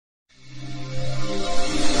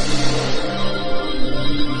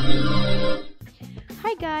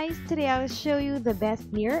guys! Today I'll show you the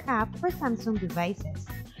best mirror app for Samsung devices.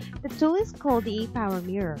 The tool is called the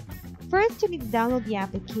ApowerMirror. First, you need to download the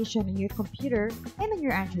application on your computer and on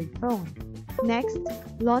your Android phone. Next,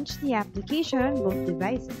 launch the application on both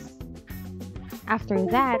devices. After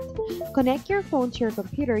that, connect your phone to your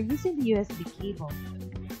computer using the USB cable.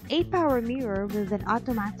 ApowerMirror will then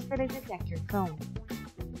automatically detect your phone.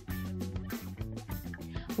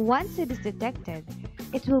 Once it is detected,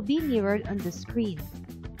 it will be mirrored on the screen.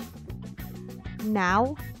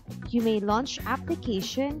 Now, you may launch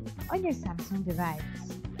application on your Samsung device.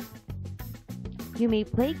 You may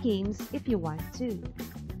play games if you want to.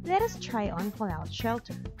 Let us try on Fallout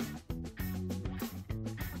Shelter.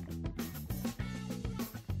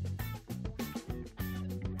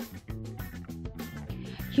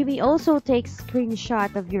 You may also take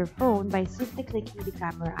screenshot of your phone by simply clicking the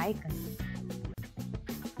camera icon.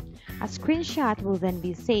 A screenshot will then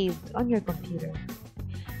be saved on your computer.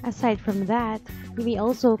 Aside from that, you may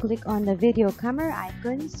also click on the video camera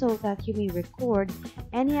icon so that you may record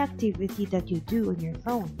any activity that you do on your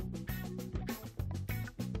phone.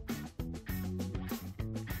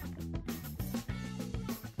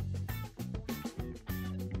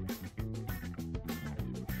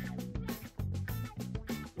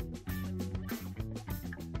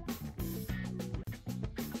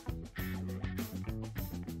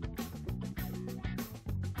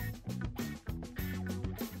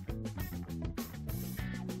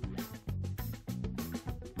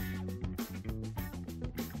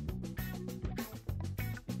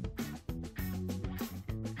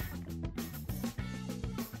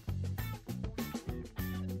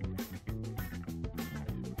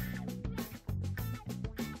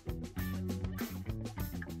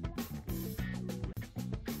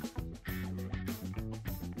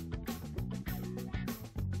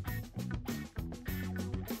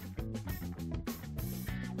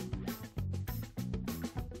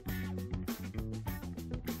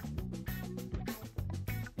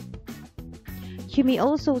 You may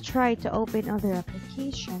also try to open other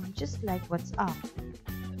applications just like WhatsApp.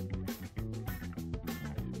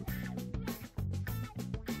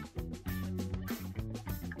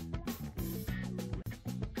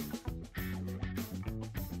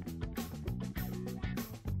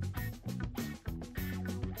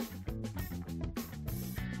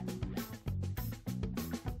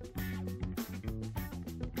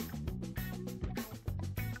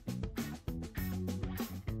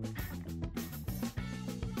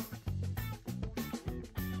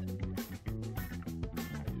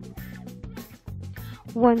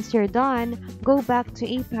 Once you're done, go back to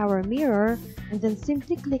ApowerMirror and then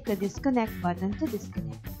simply click the disconnect button to disconnect.